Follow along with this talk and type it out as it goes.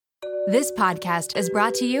This podcast is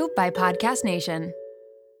brought to you by Podcast Nation.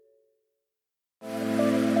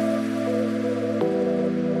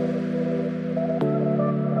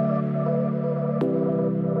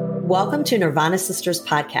 Welcome to Nirvana Sisters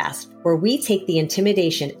podcast, where we take the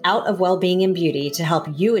intimidation out of well-being and beauty to help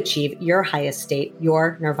you achieve your highest state,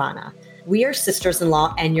 your nirvana. We are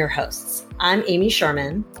sisters-in-law and your hosts. I'm Amy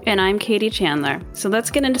Sherman. And I'm Katy Chandler. So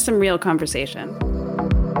let's get into some real conversation.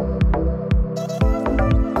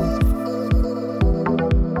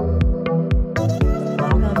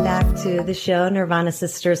 Welcome back to the show, Nirvana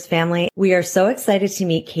Sisters family. We are so excited to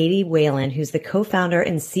meet Katy Whalen, who's the co-founder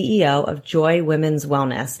and CEO of Joy Women's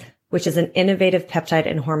Wellness, which is an innovative peptide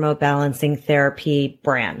and hormone balancing therapy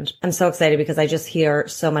brand. I'm so excited because I just hear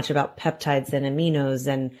so much about peptides and aminos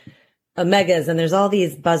and omegas, and there's all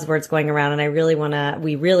these buzzwords going around. And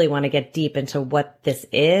we really want to get deep into what this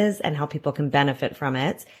is and how people can benefit from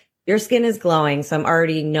it. Your skin is glowing, so I'm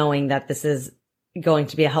already knowing that this is going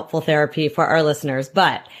to be a helpful therapy for our listeners.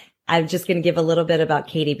 But I'm just going to give a little bit about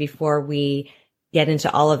Katy before we get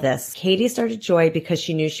into all of this. Katy started Joy because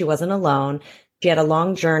she knew she wasn't alone. She had a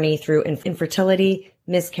long journey through infertility,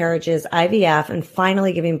 miscarriages, IVF, and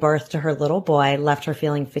finally giving birth to her little boy left her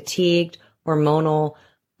feeling fatigued, hormonal,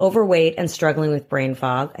 overweight, and struggling with brain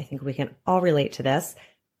fog. I think we can all relate to this.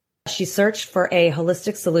 She searched for a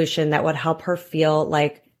holistic solution that would help her feel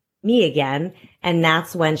like me again. And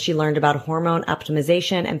that's when she learned about hormone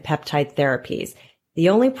optimization and peptide therapies. The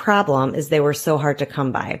only problem is they were so hard to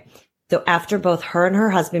come by. So after both her and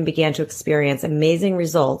her husband began to experience amazing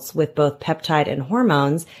results with both peptide and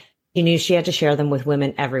hormones, she knew she had to share them with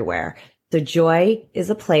women everywhere. So Joy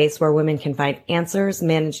is a place where women can find answers,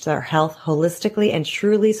 manage their health holistically, and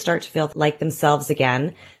truly start to feel like themselves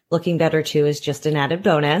again. Looking better too is just an added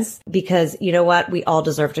bonus because you know what? We all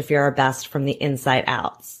deserve to feel our best from the inside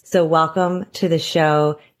out. So welcome to the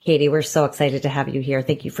show, Katy. We're so excited to have you here.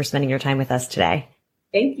 Thank you for spending your time with us today.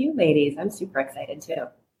 Thank you, ladies. I'm super excited too.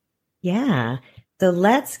 Yeah. So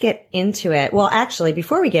let's get into it. Well, actually,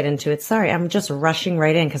 before we get into it, sorry, I'm just rushing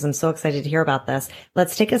right in because I'm so excited to hear about this.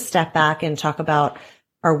 Let's take a step back and talk about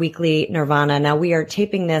our weekly Nirvana. Now, we are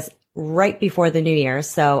taping this right before the new year.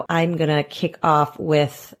 So I'm going to kick off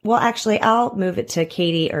with, well, actually, I'll move it to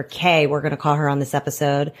Katy, or Kay. We're going to call her on this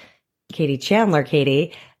episode, Katy Chandler,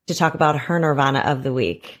 Katy, to talk about her Nirvana of the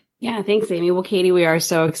week. Yeah, thanks, Amy. Well, Katy, we are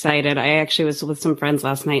so excited. I actually was with some friends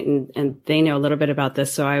last night and they know a little bit about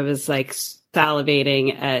this. So I was like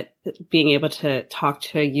salivating at being able to talk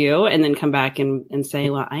to you and then come back and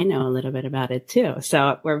say, well, I know a little bit about it too.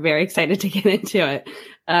 So we're very excited to get into it.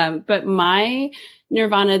 But my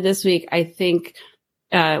Nirvana this week, I think,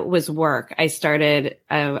 was work. I started,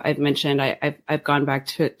 I've mentioned, I've gone back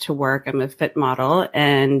to work. I'm a fit model.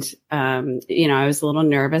 And, I was a little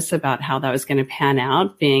nervous about how that was going to pan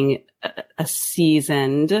out being a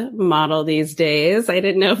seasoned model these days. I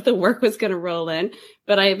didn't know if the work was going to roll in,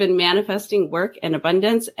 but I have been manifesting work in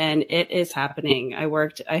abundance and it is happening.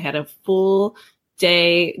 I had a full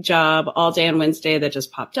day job all day on Wednesday that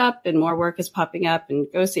just popped up and more work is popping up and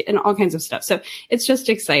and all kinds of stuff. So it's just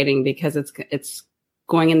exciting because it's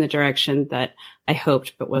going in the direction that I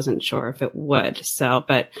hoped, but wasn't sure if it would. So,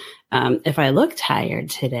 but if I look tired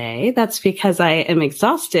today, that's because I am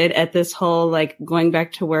exhausted at this whole, like, going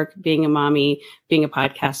back to work, being a mommy, being a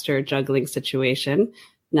podcaster, juggling situation.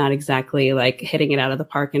 Not exactly like hitting it out of the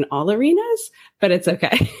park in all arenas, but it's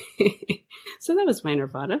okay. So that was my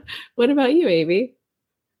Nirvana. What about you, Amy?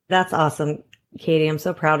 That's awesome, Katy. I'm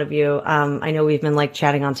so proud of you. I know we've been like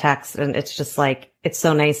chatting on text and it's just like, it's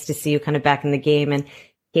so nice to see you kind of back in the game. And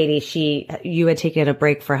Katy, you had taken a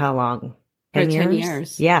break for how long? 10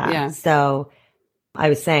 years. Yeah. So I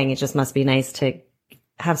was saying it just must be nice to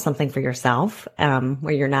have something for yourself,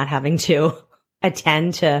 where you're not having to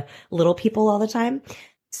attend to little people all the time.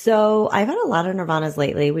 So I've had a lot of Nirvanas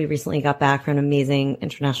lately. We recently got back from an amazing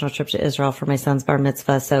international trip to Israel for my son's bar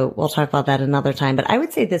mitzvah. So we'll talk about that another time. But I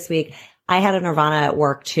would say this week, I had a Nirvana at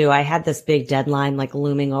work too. I had this big deadline like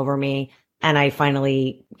looming over me and I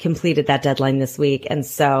finally completed that deadline this week. And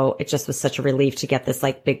so it just was such a relief to get this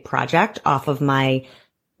like big project off of my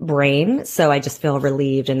brain. So I just feel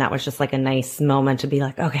relieved. And that was just like a nice moment to be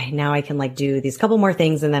like, okay, now I can like do these couple more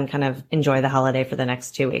things and then kind of enjoy the holiday for the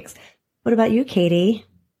next 2 weeks. What about you, Katy?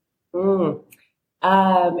 You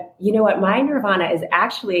know what? My Nirvana is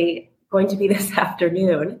actually going to be this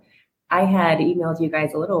afternoon. I had emailed you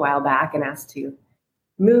guys a little while back and asked to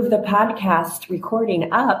move the podcast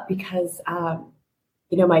recording up because,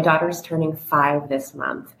 my daughter's turning 5 this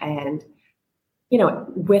month. And,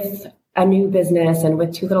 with a new business and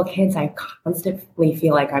with 2 little kids, I constantly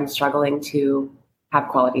feel like I'm struggling to have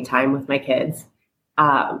quality time with my kids.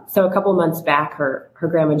 So a couple months back, her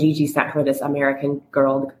grandma Gigi sent her this American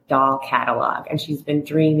Girl doll catalog, and she's been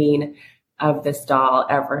dreaming of this doll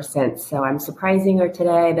ever since. So I'm surprising her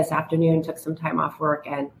today, this afternoon, took some time off work,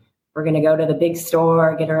 and we're going to go to the big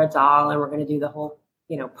store, get her a doll, and we're going to do the whole,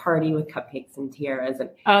 party with cupcakes and tiaras. And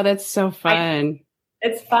oh, that's so fun.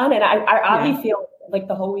 It's fun. And I oddly feel like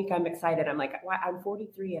the whole week I'm excited. I'm like, I'm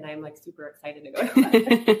 43 and I'm like super excited to go.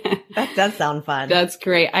 That does sound fun. That's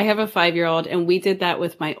great. I have a 5-year-old, and we did that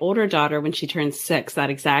with my older daughter when she turned 6, that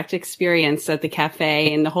exact experience at the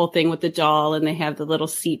cafe and the whole thing with the doll, and they have the little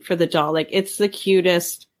seat for the doll. Like, it's the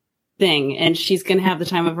cutest thing, and she's going to have the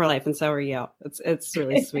time of her life. And so are you. It's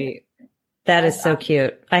really sweet. That is so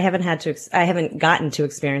cute. I haven't gotten to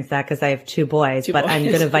experience that because I have 2 boys, but I'm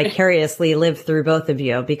going to vicariously live through both of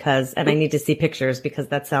you and I need to see pictures because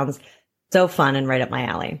that sounds so fun and right up my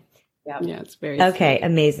alley. Yeah, it's very okay. sweet.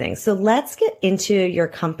 Amazing. So let's get into your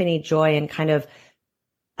company, Joy, and kind of,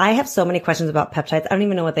 I have so many questions about peptides. I don't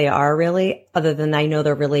even know what they are really, other than I know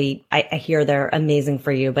they're really, I hear they're amazing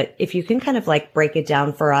for you, but if you can kind of like break it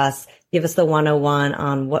down for us, give us the 101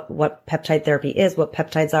 on what peptide therapy is, what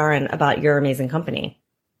peptides are, and about your amazing company.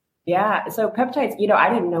 Yeah. So peptides, I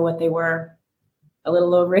didn't know what they were a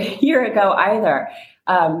little over a year ago either.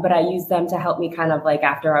 But I used them to help me kind of like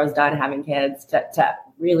after I was done having kids to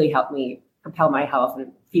really help me propel my health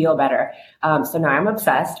and feel better. So now I'm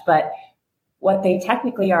obsessed, but what they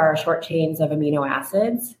technically are short chains of amino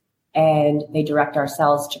acids, and they direct our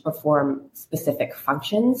cells to perform specific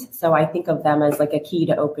functions. So I think of them as like a key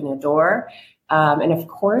to open a door. And of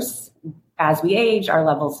course, as we age, our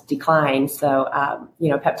levels decline. So,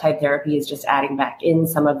 peptide therapy is just adding back in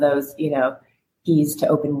some of those, keys to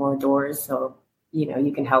open more doors. So,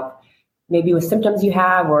 you can help maybe with symptoms you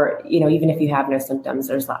have, or, even if you have no symptoms,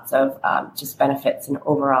 there's lots of just benefits and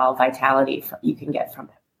overall vitality you can get from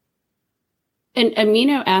it. And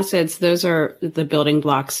amino acids, those are the building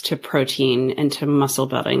blocks to protein and to muscle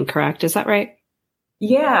building, correct? Is that right?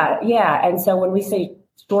 Yeah. And so when we say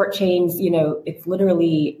short chains, it's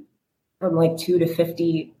literally from like 2 to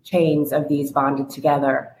 50 chains of these bonded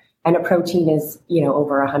together. And a protein is,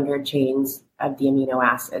 over 100 chains of the amino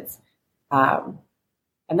acids.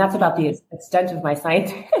 And that's about the extent of my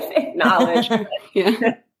scientific knowledge.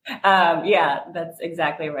 Yeah, that's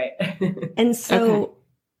exactly right. And so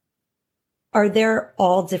are there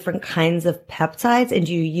all different kinds of peptides, and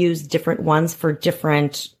do you use different ones for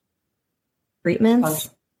different treatments?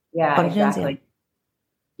 Functions? Exactly.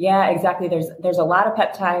 Yeah, exactly. There's a lot of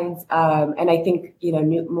peptides. And I think,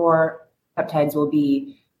 more peptides will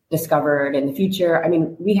be discovered in the future. I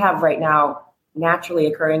mean, we have right now naturally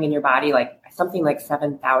occurring in your body, like something like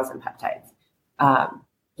 7,000 peptides.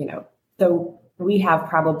 So we have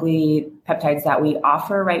probably peptides that we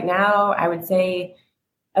offer right now. I would say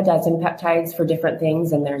a dozen peptides for different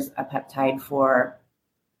things. And there's a peptide for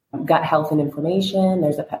gut health and inflammation.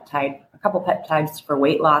 There's a couple peptides for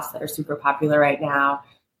weight loss that are super popular right now.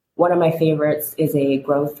 One of my favorites is a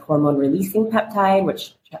growth hormone releasing peptide,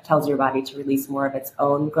 which tells your body to release more of its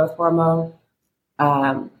own growth hormone.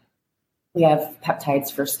 We have peptides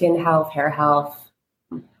for skin health, hair health,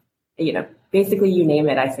 basically you name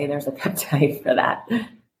it. I say there's a peptide for that.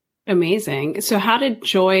 Amazing. So how did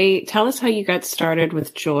tell us how you got started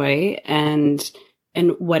with Joy and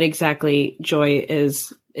what exactly Joy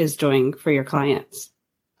is doing for your clients?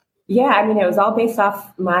 Yeah, I mean, it was all based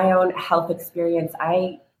off my own health experience.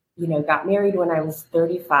 I, got married when I was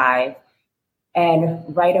 35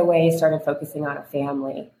 and right away started focusing on a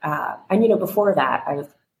family. And, before that, I was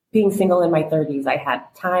being single in my 30s. I had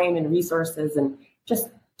time and resources and just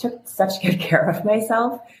took such good care of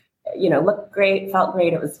myself. Looked great, felt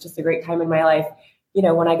great. It was just a great time in my life.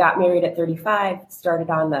 When I got married at 35,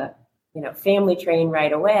 started on the, family train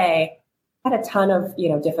right away, had a ton of,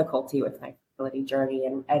 difficulty with my fertility journey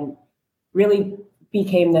and really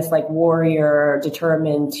became this like warrior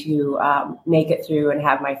determined to make it through and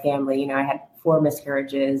have my family. I had 4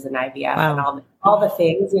 miscarriages and IVF and all the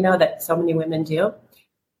things, that so many women do.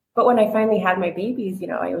 But when I finally had my babies,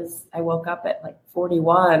 I woke up at like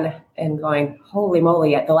 41 and going, holy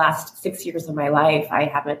moly, at the last 6 years of my life, I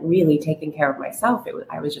haven't really taken care of myself.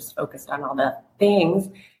 I was just focused on all the things.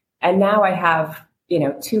 And now I have,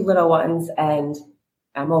 2 little ones and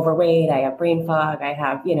I'm overweight. I have brain fog. I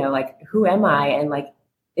have, who am I? And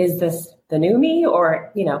is this the new me?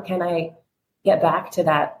 Or, can I get back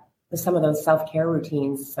to some of those self-care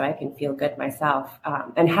routines so I can feel good myself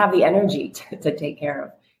and have the energy to take care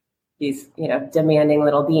of these, demanding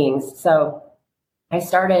little beings. So I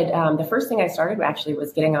started, the first thing I started actually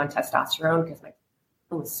was getting on testosterone because my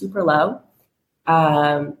testosterone was super low.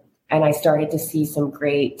 And I started to see some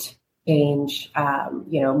great change,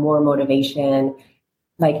 more motivation.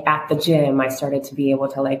 Like at the gym, I started to be able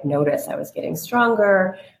to like notice I was getting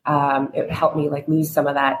stronger. It helped me like lose some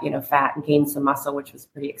of that, fat and gain some muscle, which was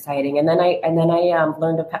pretty exciting. And then I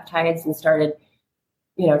learned of peptides and started,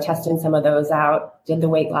 testing some of those out, did the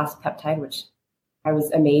weight loss peptide, which I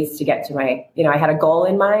was amazed to get to my, I had a goal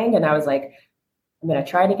in mind and I was like, I'm going to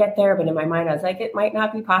try to get there. But in my mind, I was like, it might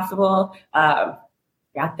not be possible.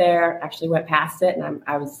 Got there, actually went past it. And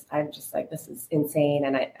I'm just like, this is insane.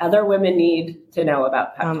 And other women need to know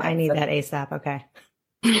about peptides. I need that ASAP. Okay.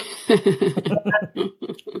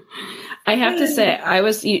 I have to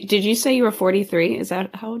say, did you say you were 43? Is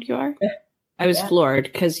that how old you are? I was floored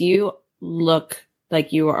because you look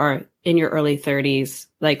like you are in your early 30s,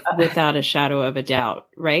 like without a shadow of a doubt.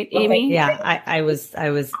 Right, Amy? Yeah. I was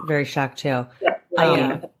very shocked too.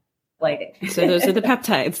 So those are the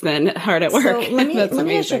peptides then hard at work. So let me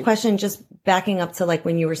ask you a question, just backing up to like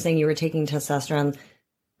when you were saying you were taking testosterone,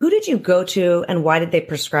 who did you go to and why did they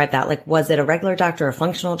prescribe that? Like, was it a regular doctor, a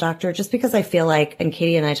functional doctor? Just because I feel like, and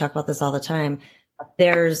Katy and I talk about this all the time,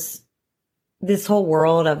 there's this whole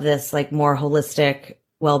world of this like more holistic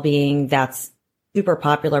well-being that's super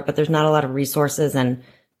popular, but there's not a lot of resources, and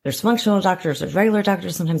there's functional doctors, there's regular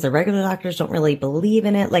doctors. Sometimes the regular doctors don't really believe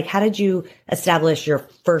in it. Like, how did you establish your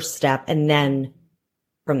first step and then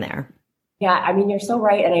from there? Yeah, I mean, you're so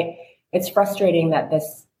right. And it's frustrating that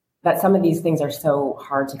some of these things are so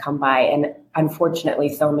hard to come by. And unfortunately,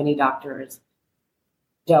 so many doctors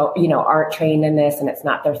aren't trained in this and it's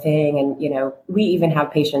not their thing. And, we even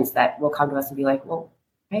have patients that will come to us and be like, well,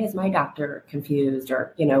 why is my doctor confused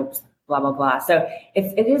or, blah, blah, blah. So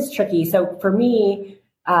it is tricky. So for me,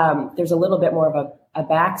 there's a little bit more of a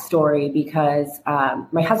backstory because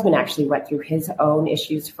my husband actually went through his own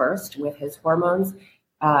issues first with his hormones.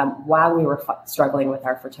 While we were struggling with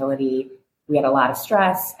our fertility, we had a lot of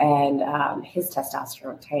stress and his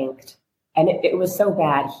testosterone tanked. And it was so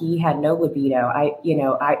bad. He had no libido. We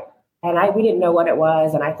didn't know what it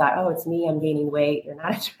was. And I thought, oh, it's me. I'm gaining weight. You're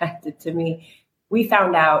not attracted to me. We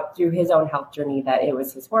found out through his own health journey that it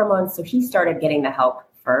was his hormones. So he started getting the help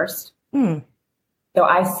first. So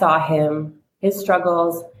I saw his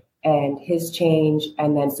struggles and his change.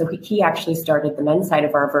 And then, so he actually started the men's side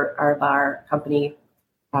of our company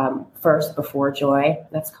first before Joy.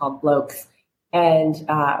 That's called Blokes. And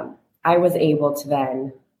I was able to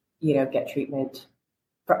then, get treatment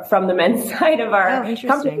from the men's side of our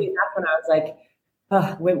company. And that's when I was like,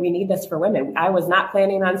 oh, we need this for women. I was not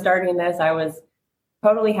planning on starting this. I was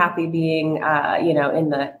totally happy being, in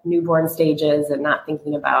the newborn stages and not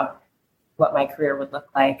thinking about what my career would look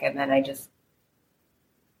like. And then I just,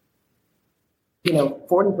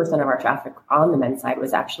 40% of our traffic on the men's side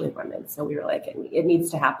was actually women. So we were like, it needs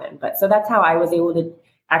to happen. But so that's how I was able to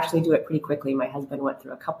actually do it pretty quickly. My husband went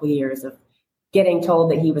through a couple of years of getting told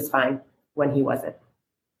that he was fine when he wasn't.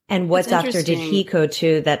 And what doctor did he go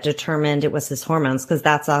to that determined it was his hormones? Because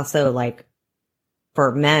that's also like,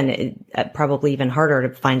 for men, probably even harder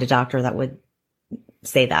to find a doctor that would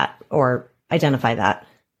say that or identify that.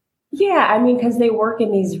 Yeah, I mean, because they work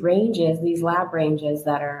in these ranges, these lab ranges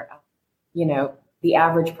that are, the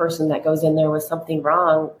average person that goes in there with something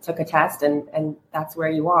wrong took a test and that's where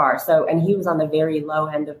you are. So, and he was on the very low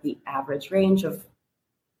end of the average range of,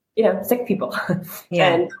 sick people.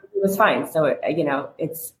 Yeah. And he was fine. So,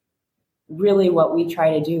 it's really what we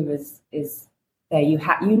try to do is that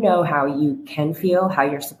you know how you can feel, how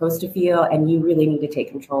you're supposed to feel, and you really need to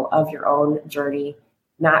take control of your own journey,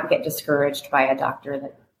 not get discouraged by a doctor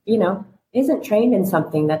that, isn't trained in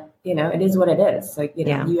something that, it is what it is. So,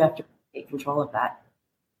 you have to take control of that.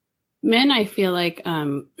 Men, I feel like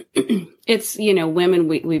it's, women,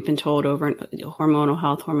 we've been told over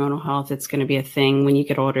hormonal health, it's going to be a thing. When you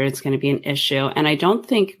get older, it's going to be an issue. And I don't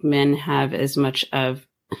think men have as much of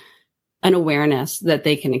an awareness that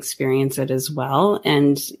they can experience it as well.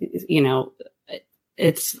 And,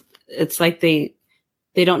 it's like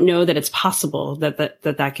they don't know that it's possible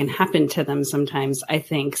that can happen to them sometimes, I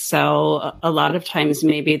think. So a lot of times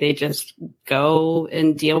maybe they just go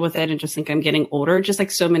and deal with it and just think I'm getting older, just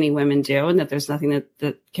like so many women do, and that there's nothing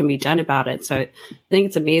that can be done about it. So I think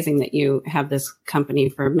it's amazing that you have this company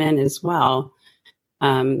for men as well.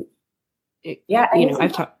 I think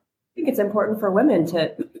it's important for women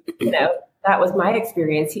to, that was my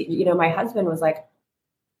experience. My husband was like,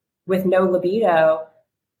 with no libido,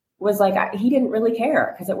 was like, he didn't really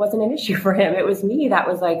care because it wasn't an issue for him. It was me that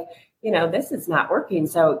was like, this is not working.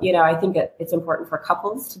 So, I think it's important for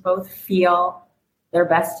couples to both feel their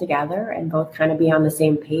best together and both kind of be on the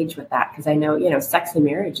same page with that. Because I know, sex and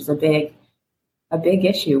marriage is a big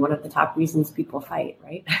issue. One of the top reasons people fight,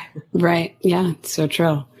 right? Right. Yeah. So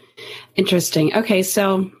true. Interesting. Okay.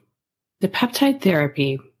 So the peptide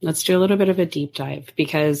therapy, let's do a little bit of a deep dive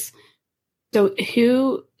because so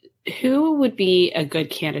who would be a good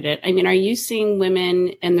candidate? I mean, are you seeing women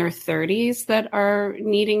in their 30s that are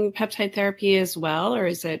needing peptide therapy as well? Or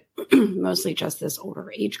is it mostly just this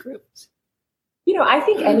older age group? I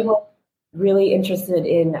think anyone really interested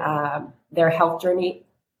in their health journey,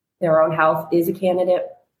 their own health is a candidate.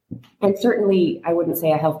 And certainly I wouldn't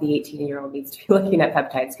say a healthy 18-year-old needs to be looking at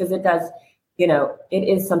peptides because it does, it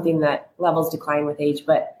is something that levels decline with age.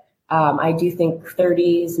 But I do think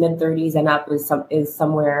 30s, mid 30s and up is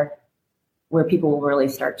somewhere where people will really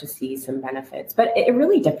start to see some benefits. But it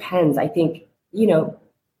really depends. I think,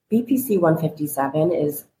 BPC 157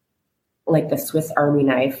 is like the Swiss Army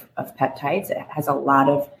knife of peptides. It has a lot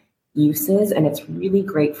of uses and it's really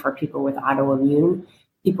great for people with autoimmune,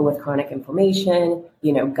 people with chronic inflammation,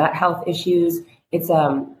 gut health issues. It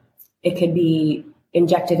could be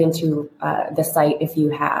injected into the site if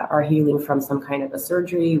you are healing from some kind of a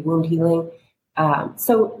surgery, wound healing.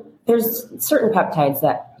 So there's certain peptides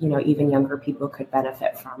that, even younger people could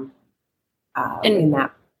benefit from in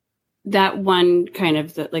that. That one kind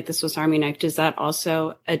of like the Swiss Army knife, does that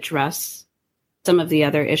also address some of the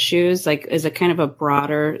other issues? Like, is it kind of a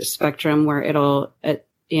broader spectrum where it'll,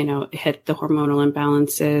 hit the hormonal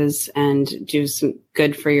imbalances and do some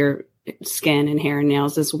good for your skin and hair and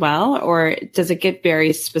nails as well? Or does it get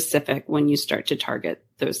very specific when you start to target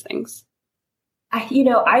those things? I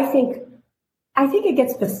think it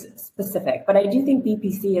gets specific, but I do think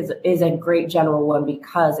BPC is a great general one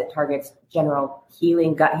because it targets general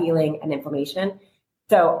healing, gut healing, and inflammation.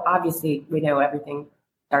 So obviously we know everything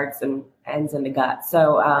starts and ends in the gut.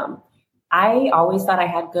 So I always thought I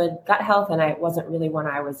had good gut health and it wasn't really one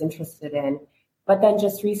I was interested in. But then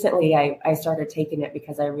just recently I started taking it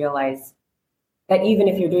because I realized that even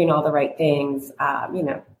if you're doing all the right things,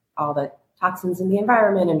 all the toxins in the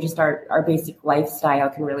environment and just our basic lifestyle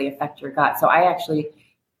can really affect your gut. So I actually,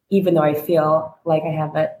 even though I feel like I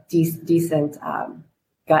have a decent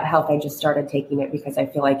gut health, I just started taking it because I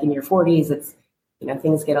feel like in your 40s, it's,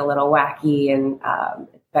 things get a little wacky and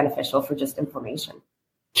it's beneficial for just inflammation.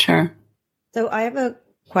 Sure. So I have a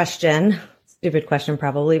question, stupid question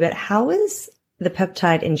probably, but how is the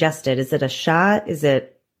peptide ingested? Is it a shot? Is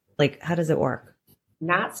it how does it work?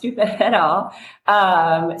 Not stupid at all.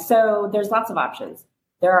 So there's lots of options.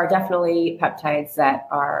 There are definitely peptides that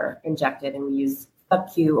are injected and we use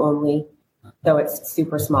sub-Q only. So it's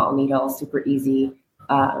super small needle, super easy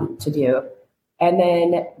to do. And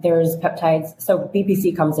then there's peptides. So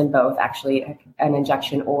BPC comes in both actually, an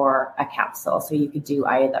injection or a capsule. So you could do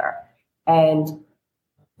either. And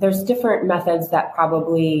there's different methods that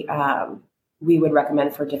probably we would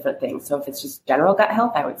recommend for different things. So if it's just general gut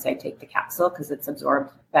health, I would say take the capsule because it's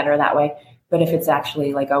absorbed better that way. But if it's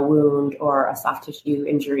actually like a wound or a soft tissue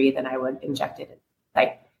injury, then I would inject it.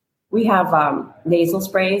 We have nasal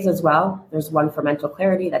sprays as well. There's one for mental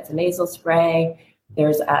clarity that's a nasal spray.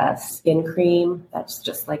 There's a skin cream that's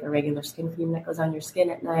just like a regular skin cream that goes on your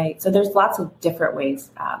skin at night. So there's lots of different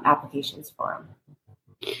ways, applications for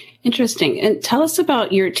them. Interesting. And tell us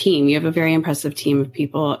about your team. You have a very impressive team of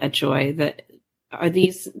people at Joy. Are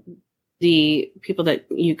these the people that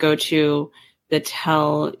you go to that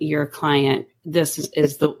tell your client this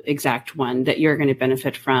is the exact one that you're going to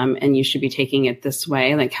benefit from and you should be taking it this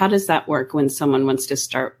way? Like, how does that work when someone wants to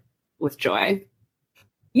start with Joy?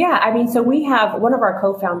 Yeah, so we have one of our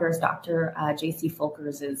co-founders, Dr. J.C.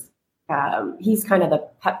 Folkers, he's kind of the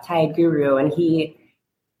peptide guru, and he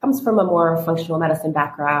comes from a more functional medicine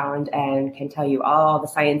background and can tell you all the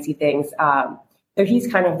sciencey things. So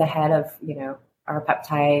he's kind of the head of, our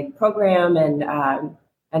peptide program. And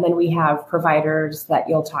then we have providers that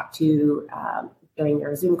you'll talk to during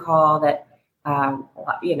your Zoom call that, a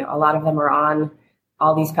lot of them are on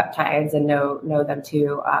all these peptides and know them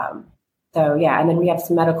too. And then we have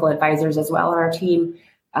some medical advisors as well on our team.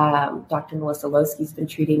 Dr. Melissa Losky's been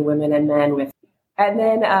treating women and men with, and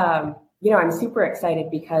then, I'm super excited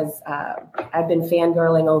because I've been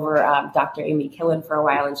fangirling over Dr. Amy Killen for a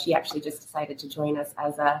while, and she actually just decided to join us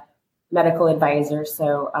as a medical advisor.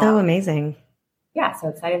 So, amazing. Yeah, so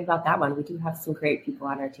excited about that one. We do have some great people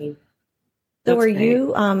on our team. So are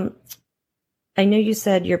you, I know you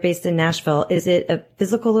said you're based in Nashville. Is it a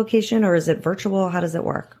physical location or is it virtual? How does it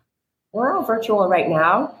work? We're all virtual right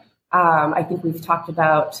now. I think we've talked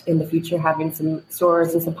about in the future having some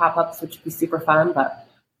stores and some pop-ups, which would be super fun, but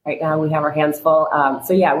right now we have our hands full.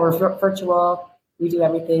 We're virtual. We do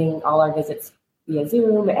everything, all our visits via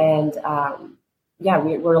Zoom. And,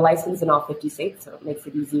 we're licensed in all 50 states, so it makes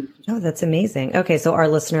it easy. Oh, that's amazing. Okay, so our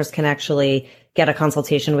listeners can actually get a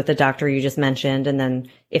consultation with the doctor you just mentioned, and then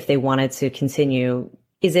if they wanted to continue,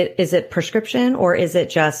 is it prescription or is it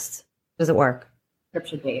just, does it work?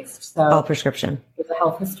 Prescription based. So all prescription. With a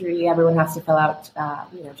health history, everyone has to fill out,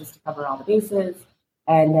 just to cover all the bases,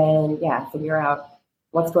 and then figure out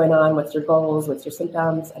what's going on, what's your goals, what's your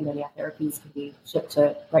symptoms, and then therapies can be shipped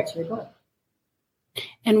right to your door.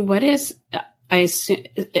 And what is, I assume,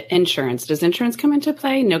 insurance? Does insurance come into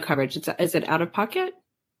play? No coverage. Is it out of pocket?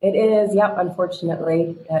 It is. Yep.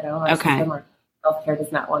 Unfortunately, our system, our healthcare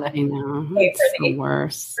does not want to. I know. It's the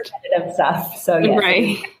worst. Repetitive stuff. So yes.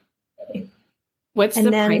 Right. What's the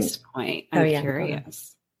price point? I'm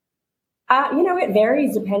curious. It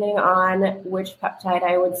varies depending on which peptide.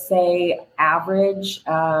 I would say average.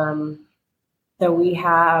 So we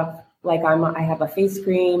have I have a face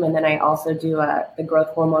cream, and then I also do the growth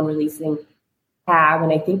hormone releasing tab,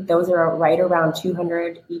 and I think those are right around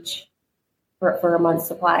 $200 each for a month's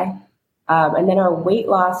supply. And then our weight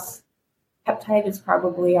loss peptide is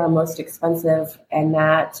probably our most expensive, and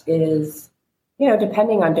that is,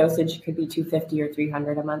 depending on dosage, could be $250 or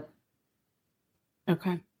 $300 a month.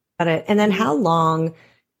 Okay. Got it. And then how long,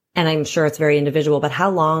 and I'm sure it's very individual, but how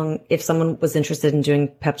long, if someone was interested in doing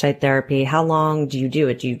peptide therapy, how long do you do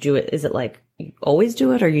it? Is it like you always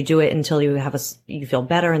do it, or you do it until you you feel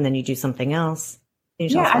better and then you do something else? Can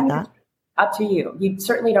you tell us about that? Up to you. You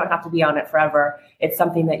certainly don't have to be on it forever. It's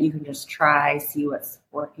something that you can just try, see what's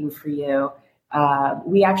working for you.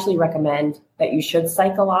 We actually recommend that you should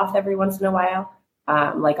cycle off every once in a while.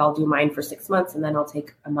 I'll do mine for 6 months and then I'll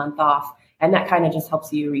take a month off. And that kind of just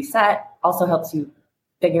helps you reset, also helps you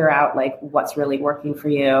figure out what's really working for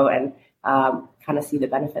you and kind of see the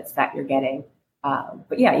benefits that you're getting.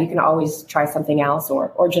 But you can always try something else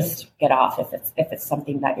or just get off if it's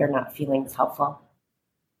something that you're not feeling is helpful.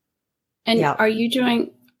 And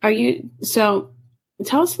so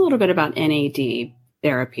tell us a little bit about NAD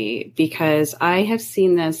therapy, because I have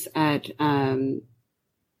seen this at my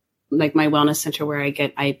wellness center where I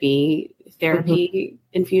get IV therapy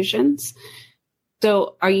infusions.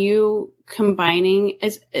 So are you combining,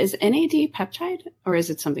 is NAD peptide or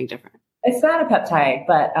is it something different? It's not a peptide,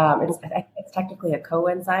 but it's technically a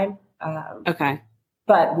coenzyme. Okay.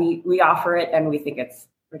 But we offer it and we think it's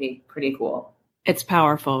pretty cool. It's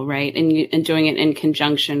powerful, right? And doing it in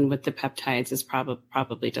conjunction with the peptides is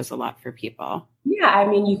probably does a lot for people. Yeah, I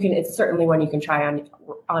mean, it's certainly one you can try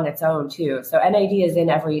on its own too. So NAD is in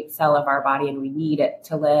every cell of our body and we need it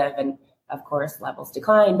to live. And of course, levels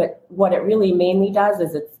decline. But what it really mainly does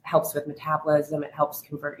is it helps with metabolism. It helps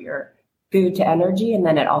convert your food to energy. And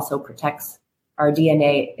then it also protects our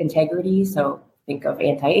DNA integrity. So think of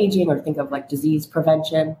anti-aging or think of disease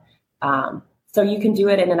prevention. So you can do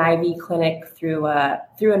it in an IV clinic through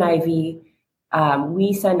an IV.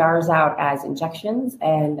 We send ours out as injections,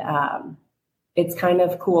 and it's kind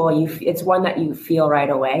of cool. It's one that you feel right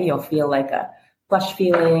away. You'll feel like a flush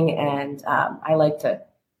feeling, and I like to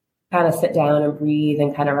kind of sit down and breathe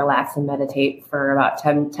and kind of relax and meditate for about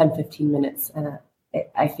 10, 15 minutes. And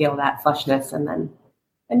I feel that flushness, and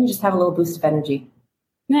then you just have a little boost of energy.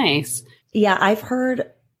 Nice. Yeah, I've heard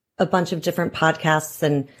a bunch of different podcasts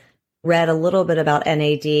and read a little bit about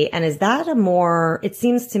NAD. And is that it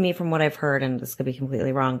seems to me from what I've heard, and this could be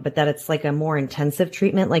completely wrong, but that it's like a more intensive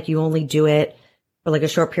treatment, like you only do it for a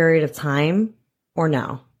short period of time, or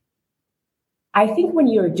no? I think when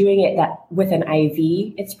you're doing it with an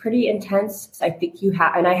IV, it's pretty intense. So I think you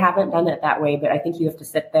have, and I haven't done it that way, but I think you have to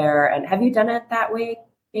sit there. And have you done it that way,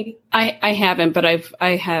 Katy? I haven't, but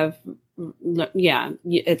I have. Yeah,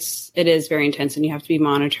 it is very intense, and you have to be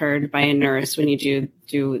monitored by a nurse when you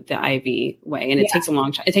do the IV way, and it takes a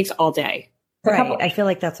long time. It takes all day. Right. I feel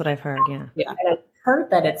like that's what I've heard. Yeah. And I've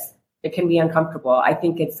heard that it can be uncomfortable. I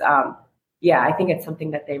think it's I think it's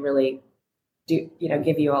something that they really do,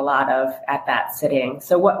 give you a lot of at that sitting.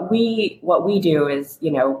 So what we do is,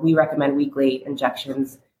 we recommend weekly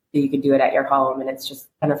injections. So you can do it at your home, and it's just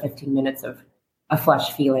 10 or 15 minutes of a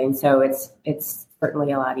flush feeling. So it's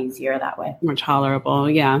certainly a lot easier that way. More tolerable.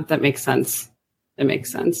 Yeah, that makes sense.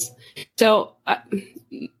 So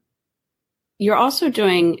you're also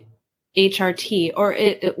doing HRT or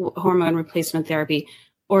hormone replacement therapy,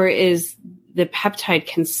 or is the peptide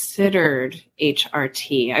considered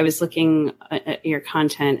HRT? I was looking at your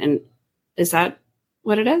content, and is that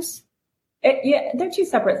what it is? They're two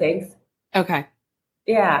separate things. Okay.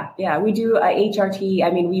 Yeah. We do HRT.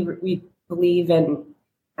 I mean, we believe in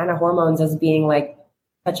hormones as being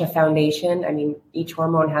such a foundation. I mean, each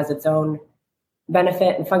hormone has its own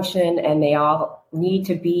benefit and function, and they all need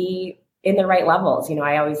to be in the right levels.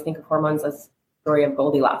 I always think of hormones as story of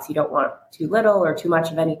Goldilocks. You don't want too little or too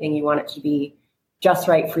much of anything. You want it to be just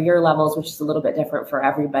right for your levels, which is a little bit different for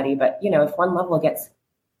everybody. But, if one level gets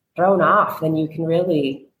thrown off, then it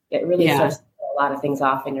really starts to throw a lot of things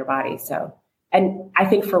off in your body. So, and I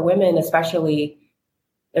think for women, especially,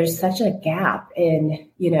 there's such a gap in,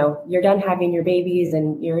 you're done having your babies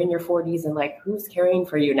and you're in your 40s and like, who's caring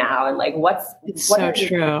for you now? And like, what so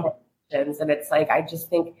true. And it's like, I just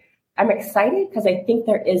think I'm excited because I think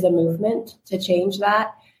there is a movement to change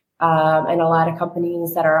that. And a lot of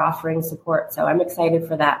companies that are offering support. So I'm excited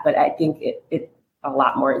for that, but I think a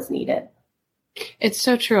lot more is needed. It's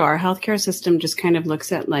so true. Our healthcare system just kind of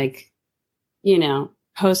looks at like,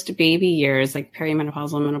 post-baby years, like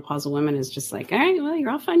perimenopausal and menopausal women is just like, all right, well,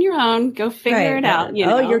 you're off on your own. Go figure it out.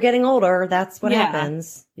 You're getting older. That's what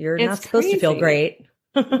happens. You're not supposed to feel great.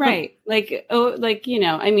 Right. Like,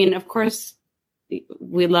 of course,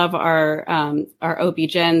 we love our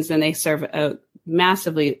OB-GYNs and they serve a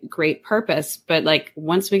massively great purpose. But like,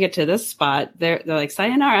 once we get to this spot, they're like,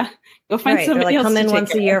 sayonara, go find somebody else. Come in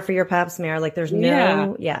once a year for your pap smear. Like there's there's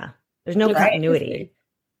no continuity.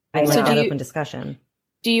 I like that open discussion.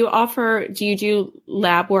 Do you do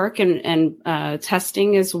lab work and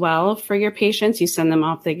testing as well for your patients? You send them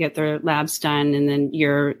off, they get their labs done, and then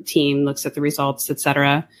your team looks at the results, et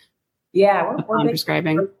cetera. Yeah, we're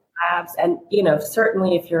prescribing labs. And,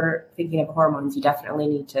 certainly if you're thinking of hormones, you definitely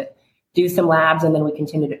need to do some labs. And then we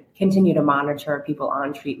continue to monitor people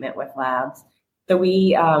on treatment with labs. So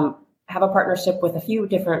we have a partnership with a few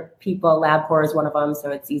different people. LabCorp is one of them.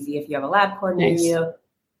 So it's easy if you have a LabCorp near you.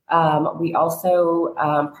 We also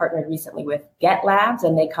partnered recently with Get Labs,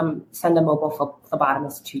 and they send a mobile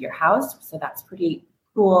phlebotomist to your house. So that's pretty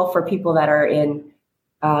cool for people that are in,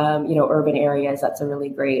 urban areas. That's a really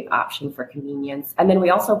great option for convenience. And then we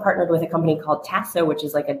also partnered with a company called Tasso, which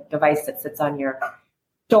is like a device that sits on your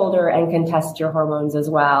shoulder and can test your hormones as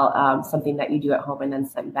well. Something that you do at home and then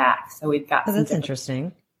send back. So we've got. That's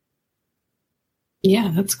interesting.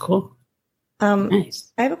 Yeah, that's cool.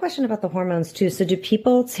 Nice. I have a question about the hormones too. So do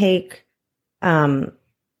people take, do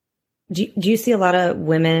you see a lot of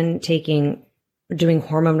women doing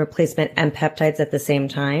hormone replacement and peptides at the same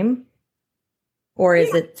time? Or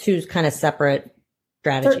is it two kind of separate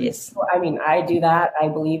strategies? I mean, I do that. I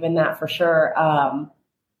believe in that for sure.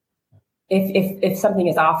 If something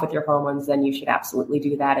is off with your hormones, then you should absolutely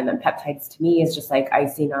do that. And then peptides to me is just like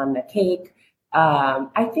icing on the cake.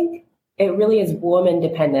 I think it really is woman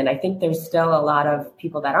dependent. I think there's still a lot of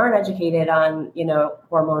people that aren't educated on,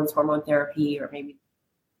 hormones, hormone therapy, or maybe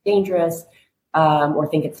dangerous, or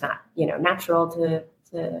think it's not, natural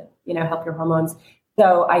to help your hormones.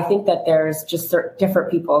 So I think that there's just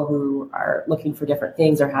different people who are looking for different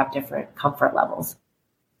things or have different comfort levels.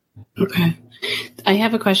 Okay. I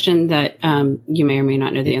have a question that you may or may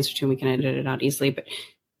not know the answer to, and we can edit it out easily, but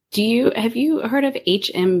have you heard of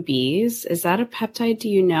HMBs? Is that a peptide? Do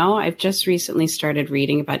you know? I've just recently started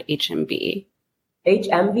reading about HMB.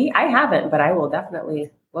 HMB? I haven't, but I will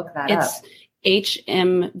definitely look that up. It's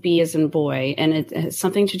HMB as in boy, and it has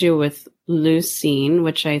something to do with leucine,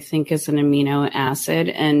 which I think is an amino acid,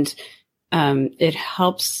 and it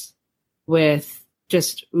helps with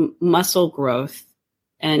just muscle growth.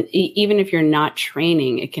 And even if you're not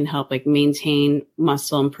training, it can help like maintain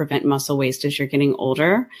muscle and prevent muscle waste as you're getting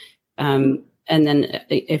older. And then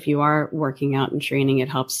if you are working out and training, it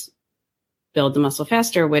helps build the muscle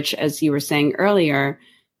faster, which, as you were saying earlier,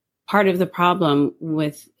 part of the problem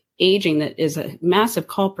with aging that is a massive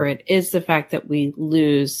culprit is the fact that we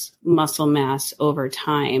lose muscle mass over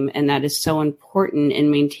time. And that is so important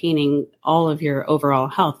in maintaining all of your overall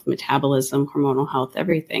health, metabolism, hormonal health,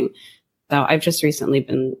 everything. So I've just recently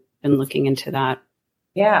been looking into that.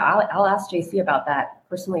 Yeah, I'll ask JC about that.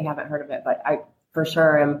 Personally, haven't heard of it, but I for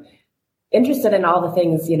sure am interested in all the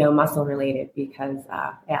things, muscle related, because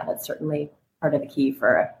that's certainly part of the key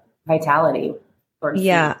for vitality.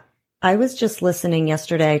 Yeah. I was just listening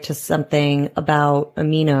yesterday to something about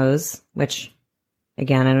aminos, which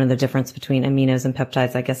again, I don't know the difference between aminos and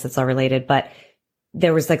peptides. I guess it's all related, but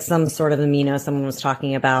there was like some sort of amino someone was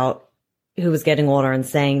talking about who was getting older and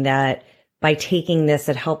saying that by taking this,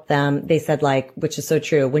 it helped them. They said like, which is so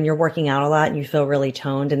true. When you're working out a lot and you feel really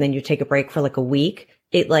toned and then you take a break for like a week,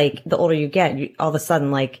 it like the older you get, all of a sudden,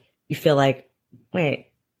 like you feel like, wait,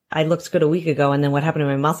 I looked good a week ago. And then what happened to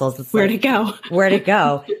my muscles? It's where'd it go? Where'd it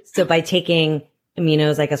go? So by taking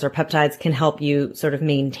aminos, I guess, or peptides can help you sort of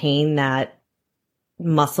maintain that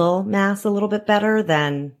muscle mass a little bit better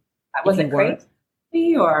than. Was it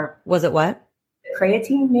creatine or? Was it what?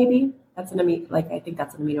 Creatine, maybe? That's I think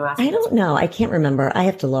that's an amino acid. I don't know. I can't remember. I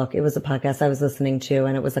have to look. It was a podcast I was listening to,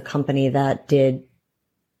 and it was a company that did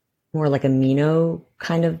more like amino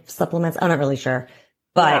kind of supplements. I'm not really sure,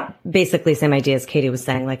 but basically same idea as Katy was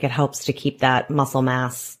saying, like it helps to keep that muscle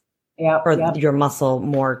mass your muscle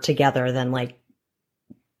more together than like.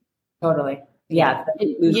 Totally. Yeah.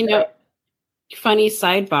 Funny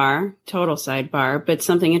total sidebar, but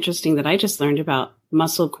something interesting that I just learned about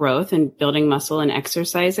muscle growth and building muscle and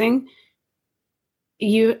exercising.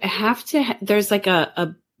 You have to, there's like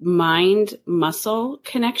a mind muscle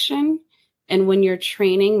connection. And when you're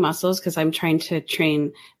training muscles, because I'm trying to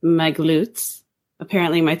train my glutes,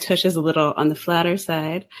 apparently my tush is a little on the flatter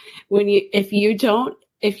side.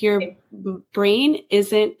 If your brain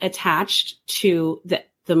isn't attached to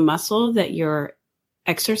the muscle that you're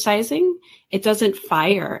exercising, it doesn't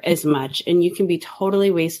fire as much and you can be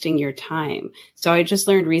totally wasting your time. So I just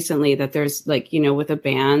learned recently that there's like, with the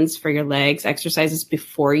bands for your legs, exercises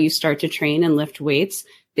before you start to train and lift weights,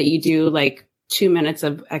 that you do like 2 minutes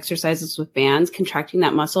of exercises with bands, contracting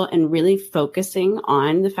that muscle and really focusing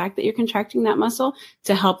on the fact that you're contracting that muscle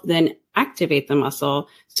to help then activate the muscle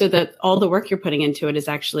so that all the work you're putting into it is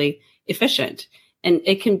actually efficient. And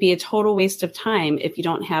it can be a total waste of time if you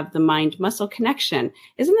don't have the mind muscle connection.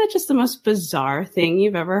 Isn't that just the most bizarre thing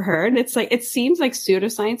you've ever heard? It's like, it seems like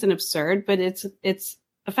pseudoscience and absurd, but it's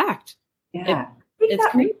a fact. Yeah.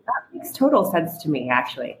 That makes total sense to me,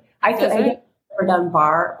 actually. I feel I've never done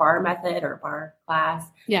bar method or bar class.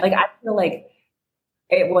 Yeah. Like I feel like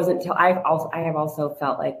it wasn't till I have also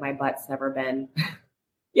felt like my butt's never been,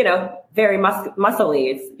 very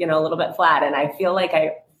muscly. It's, a little bit flat. And I feel like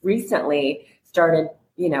I recently started,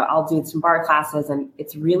 I'll do some bar classes and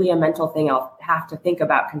it's really a mental thing. I'll have to think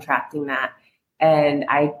about contracting that. And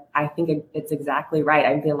I think it's exactly right.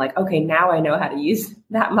 I'm feeling like, okay, now I know how to use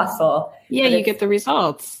that muscle. Yeah, you get the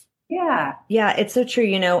results. Yeah. Yeah, it's so true.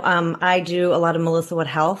 I do a lot of Melissa Wood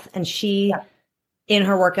Health, and she, in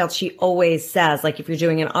her workouts, she always says, like, if you're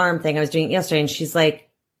doing an arm thing, I was doing it yesterday, and she's like,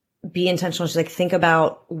 be intentional. She's like, think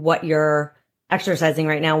about what you're exercising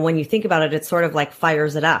right now. When you think about it, it sort of like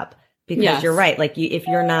fires it up. Because you're right. Like if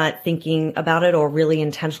you're not thinking about it or really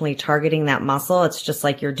intentionally targeting that muscle, it's just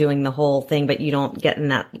like you're doing the whole thing, but you don't get in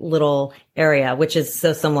that little area, which is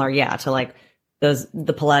so similar. To like the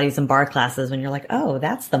Pilates and bar classes when you're like, oh,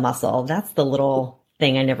 that's the muscle. That's the little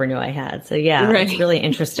thing I never knew I had. So It's really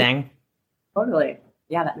interesting. Totally.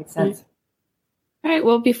 Yeah, that makes sense. All right.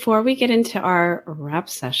 Well, before we get into our wrap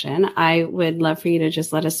session, I would love for you to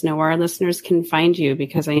just let us know where our listeners can find you,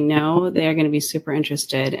 because I know they're going to be super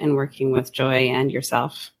interested in working with Joy and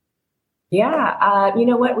yourself. Yeah. You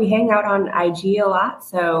know what? We hang out on IG a lot.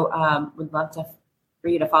 So would love for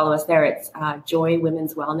you to follow us there. It's Joy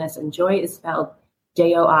Women's Wellness, and Joy is spelled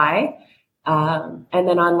JOI. And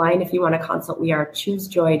then online, if you want to consult, we are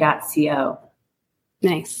choosejoy.co.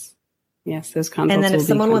 Nice. Yes, those consults. And then if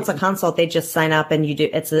someone wants a consult, they just sign up and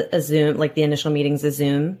it's a Zoom, like the initial meeting's a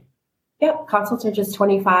Zoom. Yep. Consults are just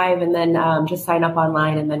 $25, and then just sign up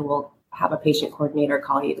online, and then we'll have a patient coordinator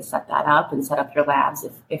call you to set that up and set up your labs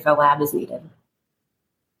if a lab is needed.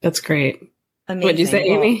 That's great. Amazing. What did you say,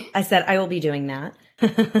 Amy? I said, I will be doing that.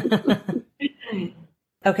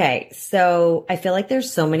 Okay. So I feel like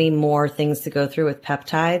there's so many more things to go through with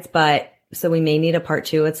peptides, so we may need a part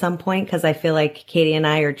 2 at some point, because I feel like Katy and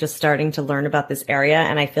I are just starting to learn about this area.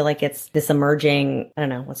 And I feel like it's this emerging, I don't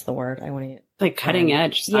know, what's the word I want to use? Like cutting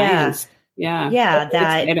edge science. Yeah.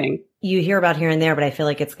 That exciting. You hear about here and there, but I feel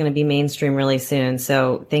like it's going to be mainstream really soon.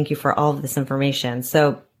 So thank you for all of this information.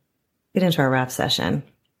 So get into our wrap session.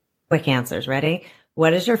 Quick answers. Ready?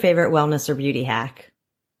 What is your favorite wellness or beauty hack?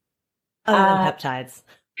 Other than peptides.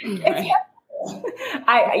 Right.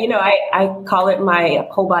 I call it my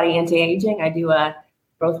whole body anti-aging. I do a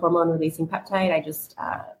growth hormone releasing peptide. I just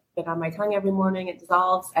put it on my tongue every morning. It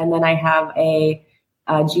dissolves. And then I have a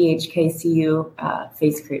GHKCU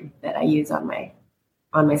face cream that I use on my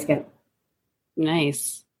skin.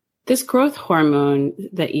 Nice. This growth hormone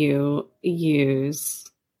that you use.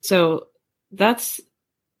 So is that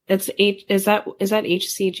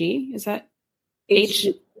HCG? Is that H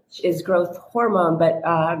is growth hormone, but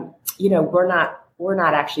we're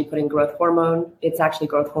not actually putting growth hormone. It's actually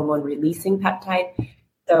growth hormone releasing peptide.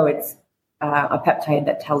 So it's a peptide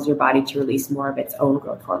that tells your body to release more of its own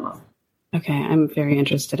growth hormone. Okay. I'm very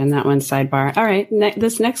interested in that one. Sidebar. All right.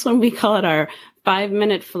 This next one, we call it our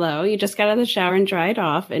 5-minute flow. You just got out of the shower and dried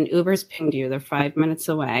off, and Uber's pinged you. They're 5 minutes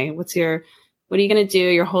away. What are you going to do?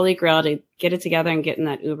 Your holy grail to get it together and get in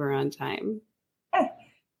that Uber on time?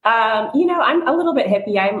 I'm a little bit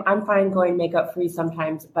hippie. I'm fine going makeup free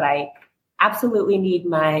sometimes, but I absolutely need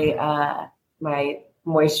my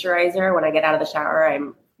moisturizer when I get out of the shower.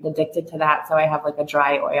 I'm addicted to that. So I have like a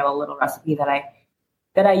dry oil little recipe that I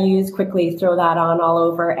that I use quickly, throw that on all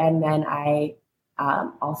over. And then I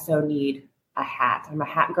also need a hat. I'm a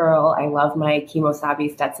hat girl. I love my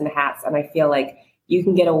Kimosabi Stetson hats. And I feel like you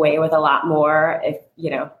can get away with a lot more if,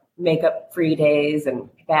 makeup free days and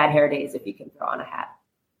bad hair days if you can throw on a hat.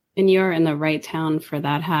 And you're in the right town for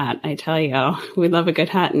that hat. I tell you, we love a good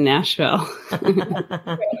hat in Nashville.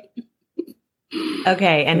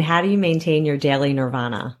 Okay. And how do you maintain your daily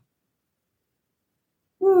nirvana?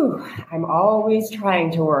 I'm always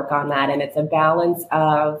trying to work on that. And it's a balance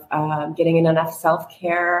of getting in enough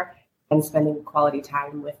self-care and spending quality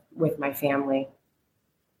time with my family.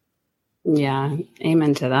 Yeah.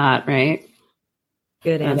 Amen to that, right?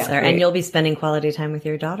 Good answer. And you'll be spending quality time with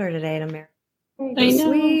your daughter today at America. I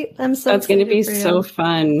know. Sweet. I'm so That's going to be so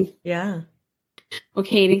fun. Yeah. Well,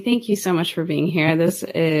 Katy, thank you so much for being here. This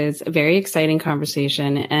is a very exciting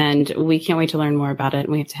conversation, and we can't wait to learn more about it. And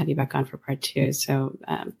we have to have you back on for part 2. So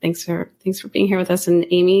thanks for being here with us. And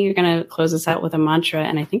Amy, you're going to close us out with a mantra,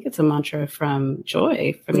 and I think it's a mantra from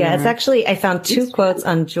Joy. It's actually, I found 2 quotes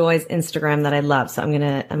on Joy's Instagram that I love, so I'm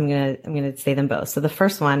gonna say them both. So the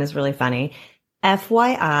first one is really funny.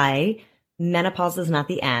 FYI, menopause is not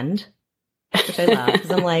the end, which I love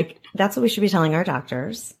because I'm like, that's what we should be telling our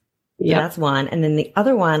doctors. Yeah, so that's one. And then the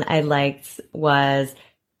other one I liked was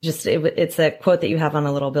just, it's a quote that you have on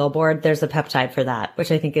a little billboard. There's a peptide for that,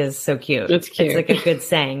 which I think is so cute. It's cute. It's like a good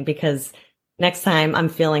saying because next time I'm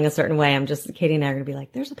feeling a certain way, Katy and I are going to be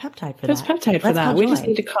like, there's a peptide for that. There's a peptide for that. We just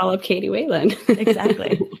need to call up Katy Whalen.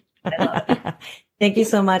 Exactly. I love it. Thank you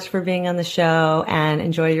so much for being on the show and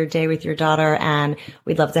enjoy your day with your daughter. And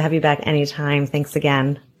we'd love to have you back anytime. Thanks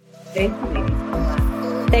again. Thank you.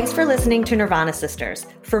 Thanks for listening to Nirvana Sisters.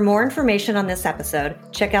 For more information on this episode,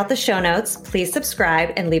 check out the show notes, please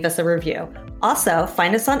subscribe, and leave us a review. Also,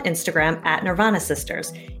 find us on Instagram at Nirvana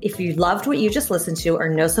Sisters. If you loved what you just listened to or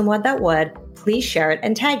know someone that would, please share it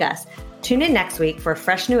and tag us. Tune in next week for a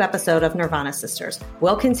fresh new episode of Nirvana Sisters.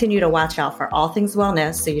 We'll continue to watch out for all things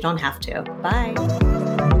wellness so you don't have to. Bye.